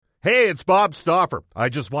Hey, it's Bob Stauffer. I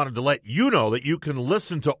just wanted to let you know that you can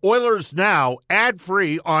listen to Oilers Now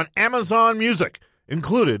ad-free on Amazon Music,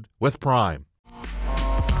 included with Prime.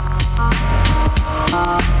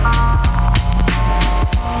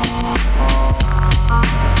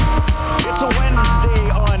 It's a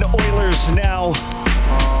Wednesday on Oilers Now.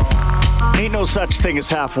 Ain't no such thing as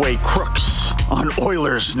halfway crooks on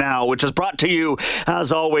Oilers Now, which is brought to you,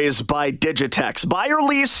 as always, by Digitex. Buy or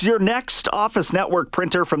lease your next Office Network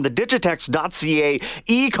printer from the Digitex.ca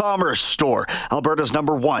e-commerce store. Alberta's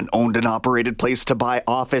 #1 owned and operated place to buy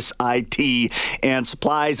office IT and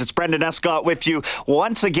supplies. It's Brendan Escott with you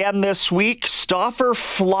once again this week. Stauffer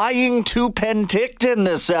flying to Penticton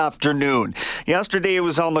this afternoon. Yesterday he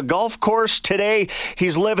was on the golf course. Today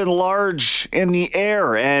he's living large in the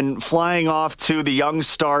air and flying off to the Young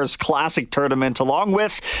Stars Classic Tournament, along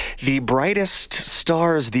with the brightest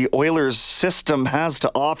stars the Oilers system has to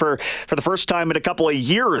offer. For the first time in a couple of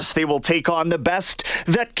years, they will take on the best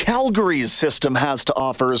that Calgary's system has to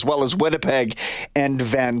offer, as well as Winnipeg and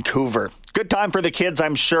Vancouver. Good time for the kids,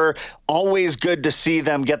 I'm sure. Always good to see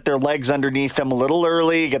them get their legs underneath them a little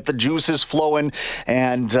early, get the juices flowing,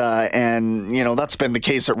 and you know, that's been the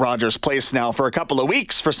case at Rogers Place now for a couple of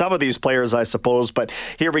weeks for some of these players, I suppose. But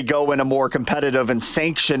here we go in a more competitive and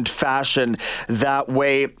sanctioned fashion that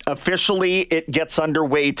way. Officially, it gets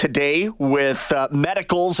underway today with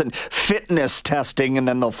medicals and fitness testing, and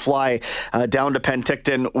then they'll fly down to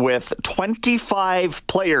Penticton with 25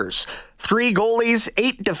 players. 3 goalies,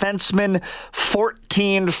 8 defensemen,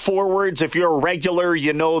 14 forwards. If you're a regular,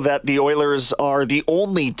 you know that the Oilers are the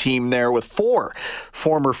only team there with 4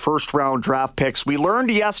 former first-round draft picks. We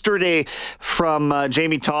learned yesterday from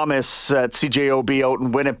Jamie Thomas at CJOB out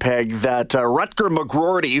in Winnipeg that Rutger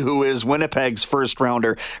McGroarty, who is Winnipeg's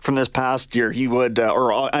first-rounder from this past year, he would,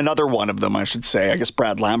 or another one of them, I should say. I guess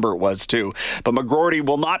Brad Lambert was too. But McGroarty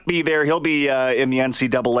will not be there. He'll be in the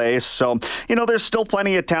NCAA. So, you know, there's still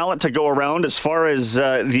plenty of talent to go around as far as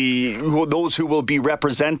those who will be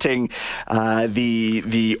representing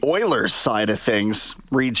the Oilers side of things.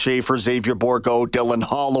 Reed Schaefer, Xavier Bourgault, Dylan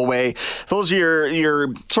Holloway. Those are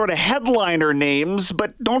your sort of headliner names,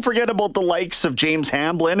 but don't forget about the likes of James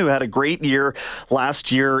Hamblin, who had a great year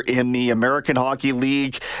last year in the American Hockey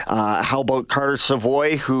League. How about Carter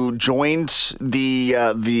Savoy, who joined the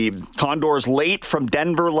Condors late from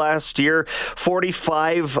Denver last year?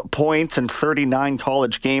 45 points in 39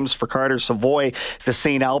 college games for Carter Savoy, the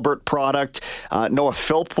St. Albert product. Noah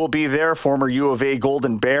Philp will be there, former U of A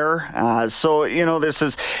Golden Bear. So, you know, this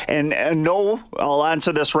is, and no, I'll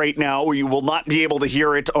answer this right now. You will not be able to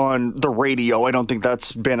hear it on the radio. I don't think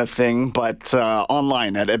that's been a thing, but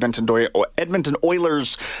online at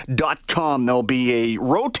EdmontonOilers.com, there'll be a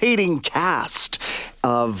rotating cast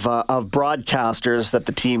of broadcasters that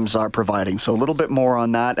the teams are providing. So a little bit more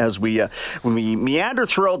on that as when we meander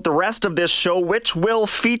throughout the rest of this show, which will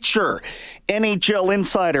feature NHL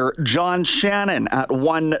insider John Shannon at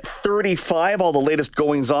 1:35. All the latest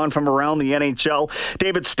goings-on from around the NHL.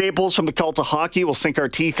 David Staples from the Cult of Hockey will sink our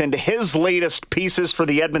teeth into his latest pieces for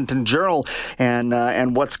the Edmonton Journal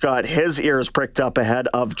and what's got his ears pricked up ahead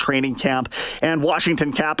of training camp. And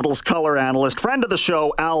Washington Capitals color analyst, friend of the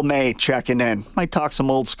show, Al May, checking in. Might talk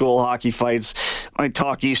some old school hockey fights. Might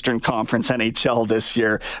talk Eastern Conference NHL this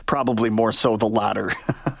year. Probably more so the latter.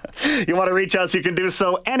 You want to reach us, you can do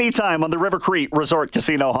so anytime on the River Cree Resort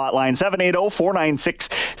Casino hotline,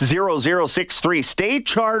 780-496-0063. Stay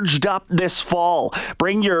charged up this fall.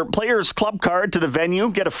 Bring your Players Club card to the venue.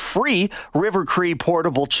 Get a free River Cree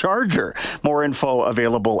portable charger. More info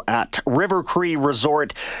available at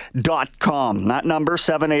rivercreeresort.com. That number,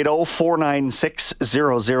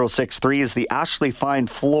 780-496-0063, is the Ashley Fine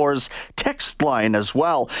Floors text line as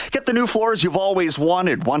well. Get the new floors you've always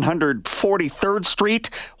wanted. 143rd Street,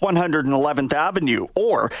 111th Avenue,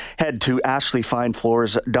 or head to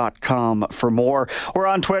ashleyfinefloors.com for more. We're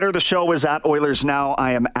on Twitter. The show is at Oilers Now.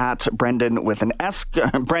 I am at Brendan with an S.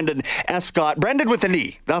 Brendan Escott. Brendan with an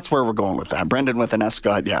E. That's where we're going with that. Brendan with an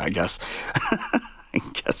Escott. Yeah, I guess. I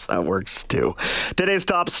guess that works too. Today's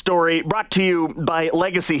top story brought to you by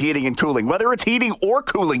Legacy Heating and Cooling. Whether it's heating or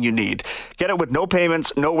cooling you need, get it with no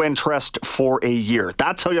payments, no interest for a year.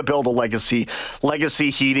 That's how you build a Legacy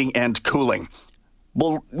Heating and Cooling.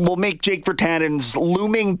 We'll make Jake Virtanen's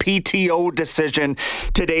looming PTO decision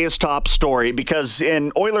today's top story, because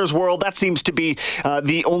in Oilers world, that seems to be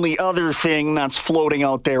the only other thing that's floating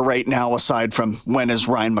out there right now, aside from when is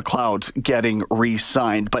Ryan McLeod getting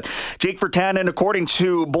re-signed. But Jake Virtanen, according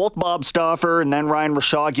to both Bob Stauffer and then Ryan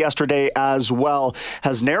Rishaug yesterday as well,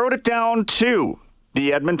 has narrowed it down to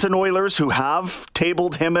the Edmonton Oilers, who have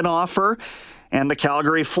tabled him an offer, and the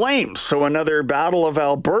Calgary Flames. So another Battle of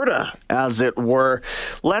Alberta, as it were.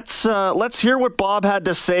 Let's hear what Bob had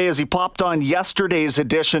to say as he popped on yesterday's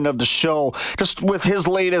edition of the show, just with his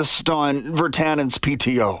latest on Virtanen's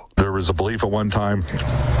PTO. There was a belief at one time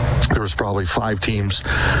there was probably 5 teams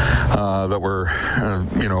that were,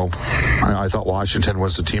 I thought Washington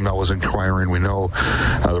was the team that was inquiring. We know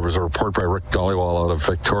there was a report by Rick Dollywall out of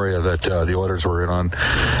Victoria that the Oilers were in on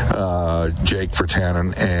Jake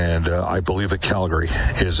Virtanen, and I believe that Calgary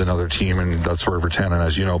is another team, and that's where Virtanen,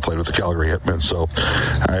 as you know, played with the Calgary Hitmen. So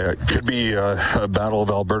it could be a Battle of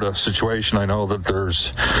Alberta situation. I know that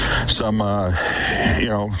there's some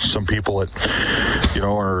people that,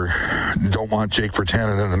 don't want Jake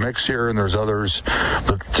Virtanen in the mix here, and there's others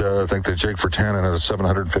that think that Jake Virtanen at a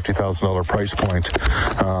 $750,000 price point,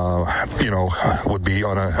 would be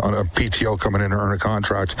on a PTO coming in to earn a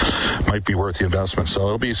contract, might be worth the investment. So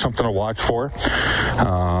it'll be something to watch for.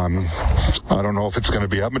 I don't know if it's going to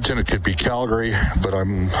be Edmonton. It could be Calgary, but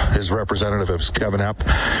his representative is Kevin Epp,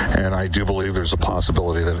 and I do believe there's a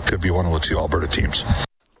possibility that it could be one of the 2 Alberta teams.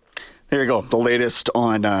 There you go, the latest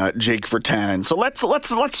on Jake Virtanen. So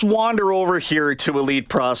let's wander over here to Elite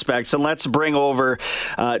Prospects, and let's bring over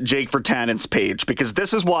Jake Virtanen's page, because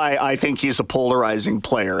this is why I think he's a polarizing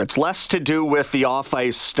player. It's less to do with the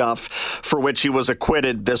off-ice stuff for which he was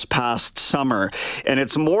acquitted this past summer, and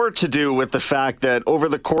it's more to do with the fact that over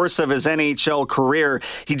the course of his NHL career,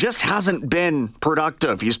 he just hasn't been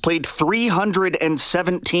productive. He's played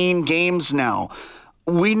 317 games now.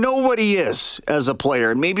 We know what he is as a player,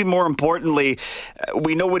 and maybe more importantly,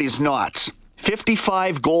 we know what he's not.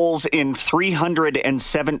 55 goals in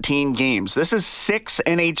 317 games. This is 6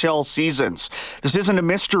 NHL seasons. This isn't a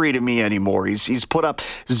mystery to me anymore. He's put up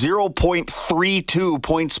 0.32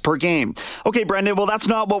 points per game. Okay, Brendan, well, that's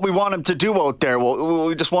not what we want him to do out there. Well,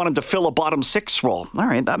 we just want him to fill a bottom 6 role. All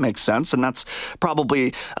right, that makes sense, and that's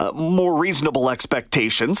probably more reasonable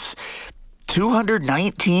expectations.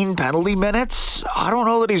 219 penalty minutes? I don't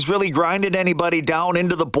know that he's really grinded anybody down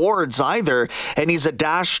into the boards either, and he's a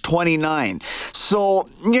 -29. So,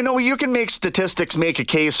 you can make statistics make a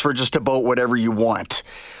case for just about whatever you want.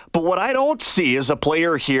 But what I don't see is a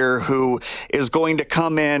player here who is going to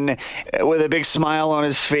come in with a big smile on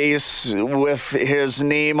his face, with his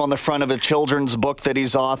name on the front of a children's book that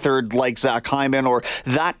he's authored, like Zach Hyman, or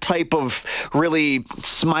that type of really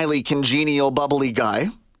smiley, congenial, bubbly guy.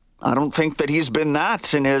 I don't think that he's been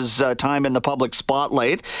that in his time in the public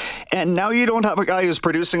spotlight. And now you don't have a guy who's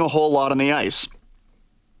producing a whole lot on the ice.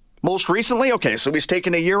 Most recently, okay, so he's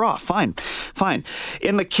taken a year off. Fine.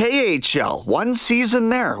 In the KHL, 1 season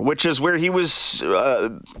there, which is where he was,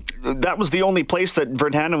 that was the only place that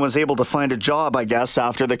Virtanen was able to find a job, I guess,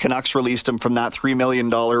 after the Canucks released him from that $3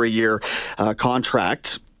 million a year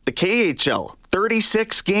contract. The KHL,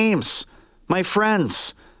 36 games. My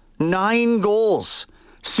friends, 9 goals.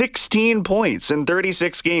 16 points in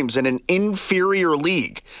 36 games in an inferior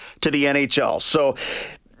league to the NHL. So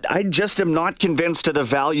I just am not convinced of the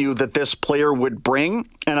value that this player would bring,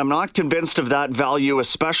 and I'm not convinced of that value,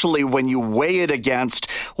 especially when you weigh it against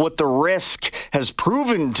what the risk has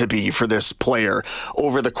proven to be for this player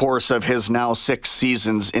over the course of his now 6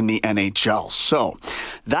 seasons in the NHL. So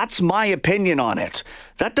that's my opinion on it.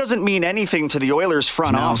 That doesn't mean anything to the Oilers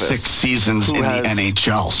front office. 6 seasons in the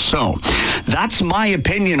NHL. So that's my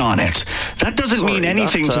opinion on it. That doesn't mean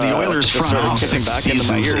anything to the Oilers front office. 6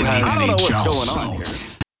 seasons in the NHL. I don't know what's going on here.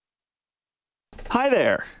 Hi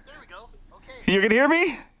there. There we go. Okay. You can hear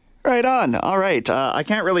me? Right on. All right. I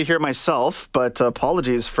can't really hear myself, but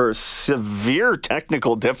apologies for severe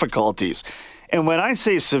technical difficulties. And when I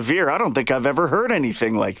say severe, I don't think I've ever heard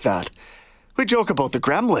anything like that. We joke about the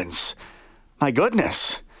gremlins. My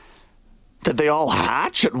goodness. Did they all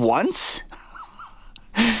hatch at once?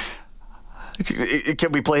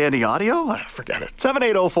 Can we play any audio? Forget it.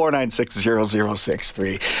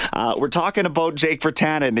 780-496-0063. We're talking about Jake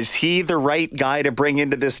Virtanen. Is he the right guy to bring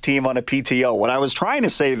into this team on a PTO? What I was trying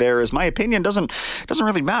to say there is my opinion doesn't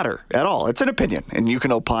really matter at all. It's an opinion, and you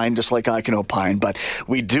can opine just like I can opine. But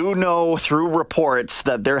we do know through reports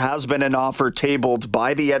that there has been an offer tabled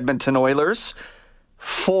by the Edmonton Oilers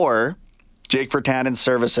for Jake Virtanen's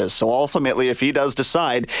services. So ultimately, if he does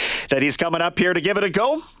decide that he's coming up here to give it a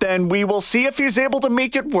go, then we will see if he's able to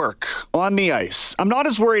make it work on the ice. I'm not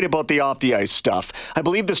as worried about the off-the-ice stuff. I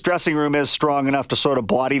believe this dressing room is strong enough to sort of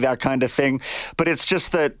body that kind of thing, but it's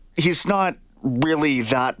just that he's not really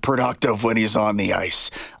that productive when he's on the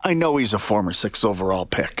ice. I know he's a former 6th overall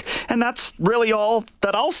pick. And that's really all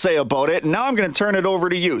that I'll say about it. And now I'm going to turn it over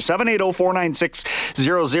to you.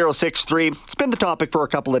 780-496-0063. It's been the topic for a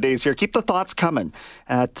couple of days here. Keep the thoughts coming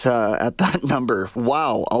at that number.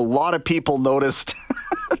 Wow, a lot of people noticed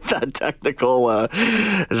that technical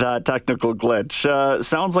glitch.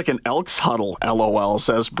 Sounds like an Elks huddle, LOL,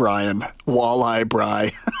 says Brian. Walleye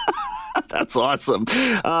Bry. That's awesome.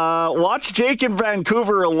 Watch Jake in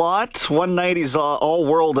Vancouver a lot. One night he's all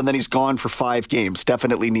world, and then he's gone for 5 games.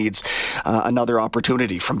 Definitely needs another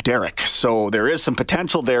opportunity from Derek. So there is some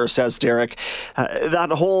potential there, says Derek.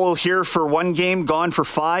 That whole here for 1 game, gone for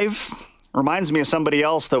 5... reminds me of somebody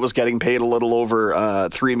else that was getting paid a little over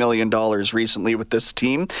 $3 million recently with this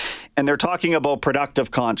team. And they're talking about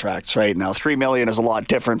productive contracts right now. $3 million is a lot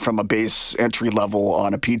different from a base entry level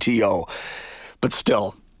on a PTO. But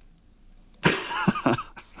still...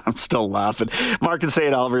 I'm still laughing. Mark in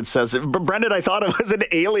St. Albert says, Brendan, I thought it was an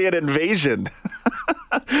alien invasion.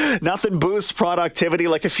 Nothing boosts productivity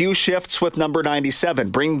like a few shifts with number 97.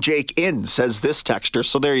 Bring Jake in, says this texter.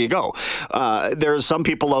 So there you go. There's some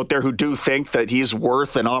people out there who do think that he's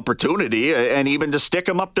worth an opportunity, and even to stick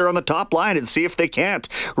him up there on the top line and see if they can't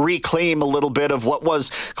reclaim a little bit of what was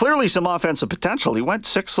clearly some offensive potential. He went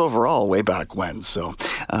 6th overall way back when. So,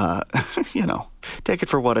 take it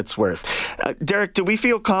for what it's worth. Derek, do we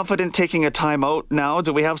feel confident taking a timeout now?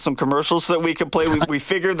 Do we have some commercials that we can play? We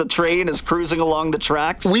figure the train is cruising along the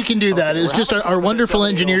tracks. We can do that. It's just our wonderful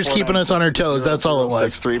engineers keeping us on our toes. That's all it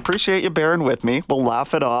was. 6-3. Appreciate you bearing with me. We'll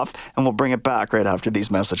laugh it off, and we'll bring it back right after these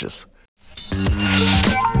messages. I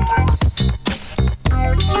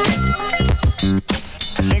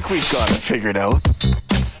think we've got it figured out.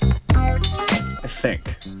 I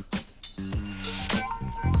think.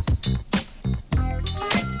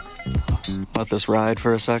 Let this ride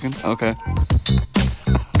for a second. Okay.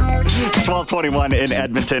 It's 12:21 in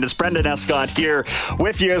Edmonton. It's Brendan Escott here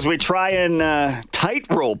with you as we try and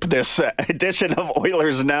tightrope this edition of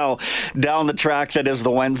Oilers Now down the track that is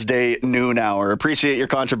the Wednesday noon hour. Appreciate your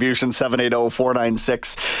contribution,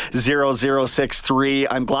 780-496-0063.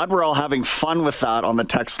 I'm glad we're all having fun with that on the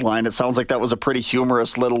text line. It sounds like that was a pretty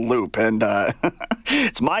humorous little loop. And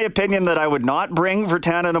it's my opinion that I would not bring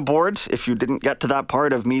Virtanen aboard if you didn't get to that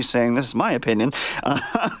part of me saying this is my opinion.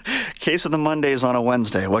 Case of the Mondays on a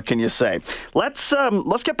Wednesday. What can you say? Let's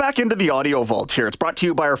get back into the audio vault here. It's brought to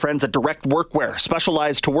you by our friends at Direct Workwear,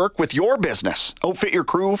 specialized to work with your business. Outfit your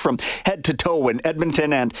crew from head to toe in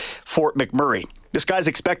Edmonton and Fort McMurray. This guy's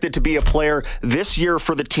expected to be a player this year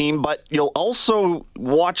for the team, but you'll also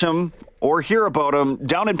watch him or hear about him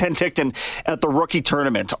down in Penticton at the rookie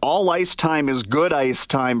tournament. All ice time is good ice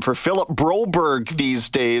time for Philip Broberg these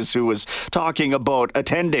days, who was talking about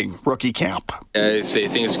attending rookie camp. I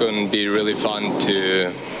think it's going to be really fun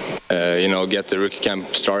to get the rookie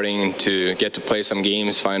camp starting, to get to play some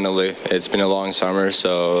games finally. It's been a long summer,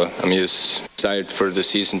 so I'm just excited for the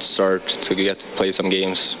season to start, to get to play some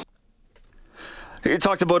games. He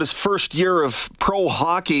talked about his first year of pro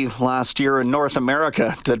hockey last year in North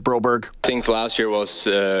America, did Broberg. I think last year was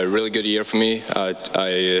a really good year for me. I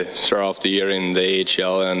started off the year in the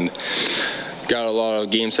AHL and got a lot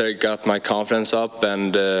of games that got my confidence up,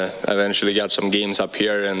 and eventually got some games up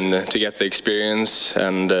here and to get the experience.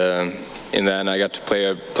 And in the end, I got to play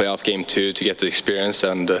a playoff game too to get the experience.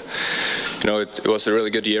 And it was a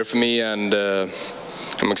really good year for me, and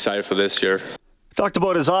I'm excited for this year. Talked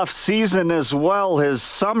about his off-season as well, his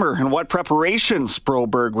summer, and what preparations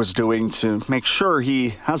Broberg was doing to make sure he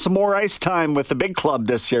has some more ice time with the big club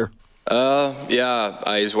this year.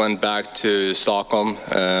 I just went back to Stockholm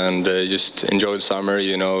and just enjoyed the summer,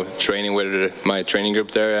 training with my training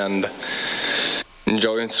group there and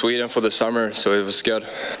enjoying Sweden for the summer, so it was good.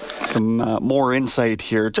 Some more insight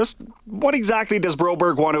here. Just what exactly does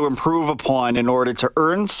Broberg want to improve upon in order to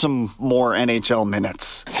earn some more NHL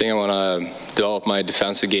minutes? I think I want to develop my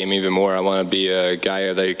defensive game even more. I want to be a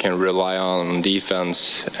guy that you can rely on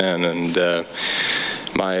defense, and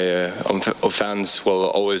my offense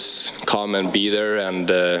will always come and be there, and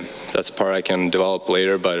that's a part I can develop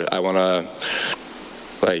later. But I want to,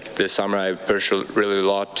 this summer, I pushed really a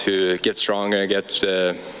lot to get stronger,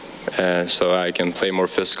 so I can play more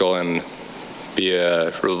physical and be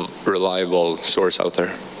a reliable source out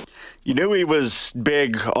there. You knew he was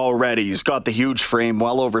big already. He's got the huge frame,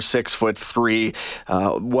 well over 6'3",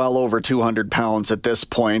 well over 200 pounds at this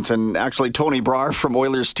point. And actually, Tony Brar from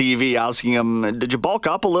Oilers TV asking him, did you bulk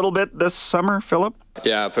up a little bit this summer, Philip?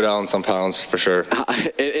 Yeah, I put on some pounds for sure.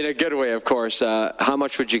 In a good way, of course. How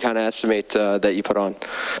much would you kind of estimate that you put on?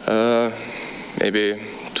 Maybe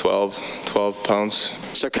 12 pounds.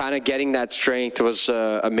 So kind of getting that strength was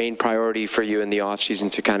a main priority for you in the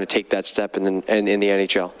offseason to kind of take that step in the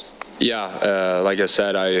NHL. Yeah, like I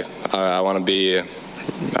said, I want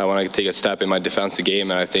to take a step in my defensive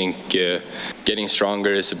game, and I think getting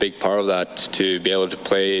stronger is a big part of that, to be able to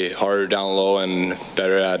play harder down low and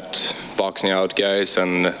better at boxing out guys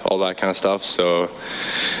and all that kind of stuff. So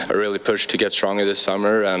I really pushed to get stronger this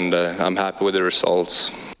summer, and I'm happy with the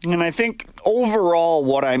results. And I think overall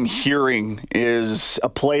what I'm hearing is a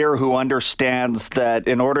player who understands that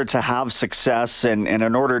in order to have success and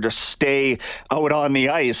in order to stay out on the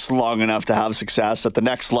ice long enough to have success at the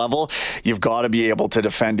next level, you've got to be able to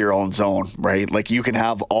defend your own zone, right? Like, you can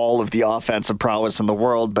have all of the offensive prowess in the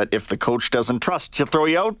world, but if the coach doesn't trust to throw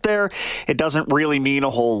you out there, it doesn't really mean a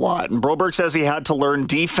whole lot. And Broberg says he had to learn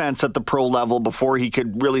defense at the pro level before he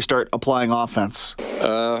could really start applying offense.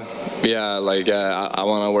 I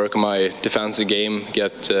want to work on my defensive game,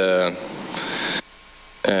 get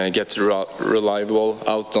reliable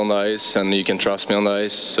out on the ice, and you can trust me on the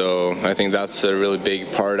ice. So I think that's a really big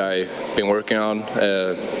part I've been working on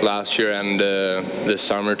last year and this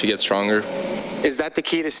summer to get stronger. Is that the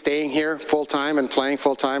key to staying here full-time and playing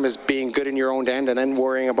full-time, is being good in your own end and then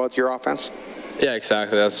worrying about your offense? Yeah,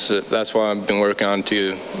 exactly. That's what I've been working on,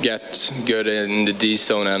 to get good in the D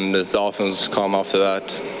zone and the offense come after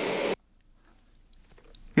that.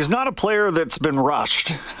 He's not a player that's been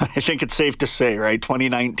rushed. I think it's safe to say, right?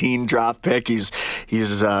 2019 draft pick. He's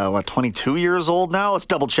 22 years old now? Let's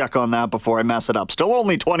double check on that before I mess it up. Still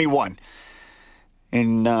only 21.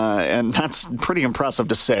 And that's pretty impressive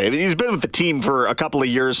to say. I mean, he's been with the team for a couple of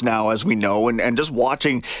years now, as we know, and just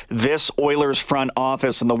watching this Oilers front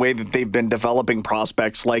office and the way that they've been developing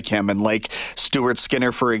prospects like him and like Stuart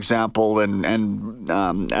Skinner, for example, and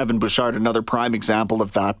Evan Bouchard, another prime example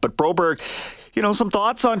of that. But Broberg, some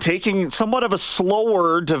thoughts on taking somewhat of a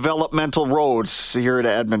slower developmental road here to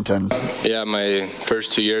Edmonton. Yeah, my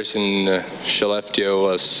first 2 years in Skellefteå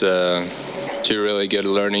was 2 really good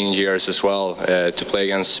learning years as well, to play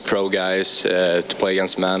against pro guys, to play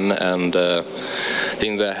against men, and I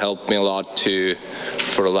think that helped me a lot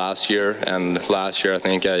for last year. And last year I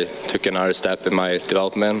think I took another step in my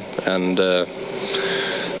development and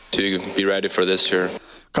to be ready for this year.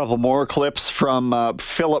 Couple more clips from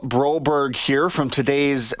Philip Broberg here from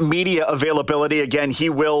today's media availability. Again, he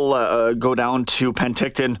will go down to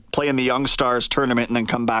Penticton, play in the Young Stars tournament, and then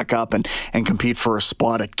come back up and compete for a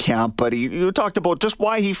spot at camp. But he talked about just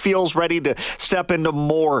why he feels ready to step into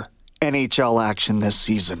more NHL action this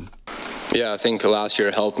season. Yeah, I think last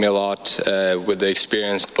year helped me a lot with the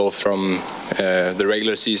experience both from the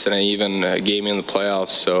regular season and even game in the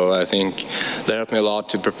playoffs. So I think that helped me a lot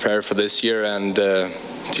to prepare for this year and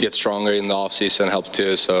to get stronger in the offseason helped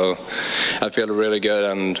too. So I feel really good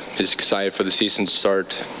and just excited for the season to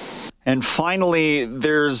start. And finally,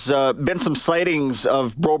 there's been some sightings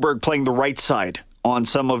of Broberg playing the right side on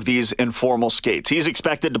some of these informal skates. He's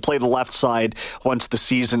expected to play the left side once the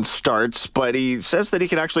season starts, but he says that he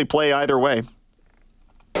can actually play either way.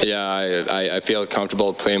 Yeah, I feel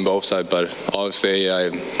comfortable playing both sides, but obviously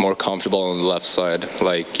I'm more comfortable on the left side,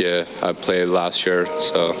 like I played last year.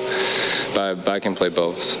 So, but I can play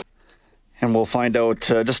both. And we'll find out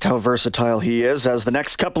just how versatile he is as the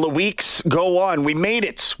next couple of weeks go on. We made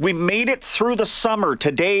it. We made it through the summer.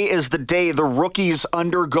 Today is the day the rookies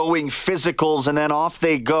undergoing physicals, and then off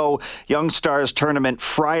they go. Young Stars tournament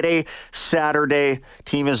Friday, Saturday.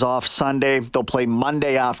 Team is off Sunday. They'll play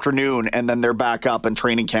Monday afternoon, and then they're back up, and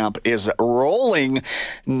training camp is rolling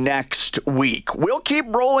next week. We'll keep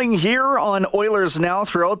rolling here on Oilers Now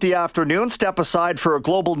throughout the afternoon. Step aside for a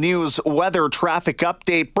Global News weather traffic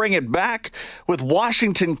update. Bring it back with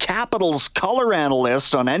Washington Capitals color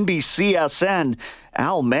analyst on NBCSN,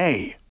 Al May.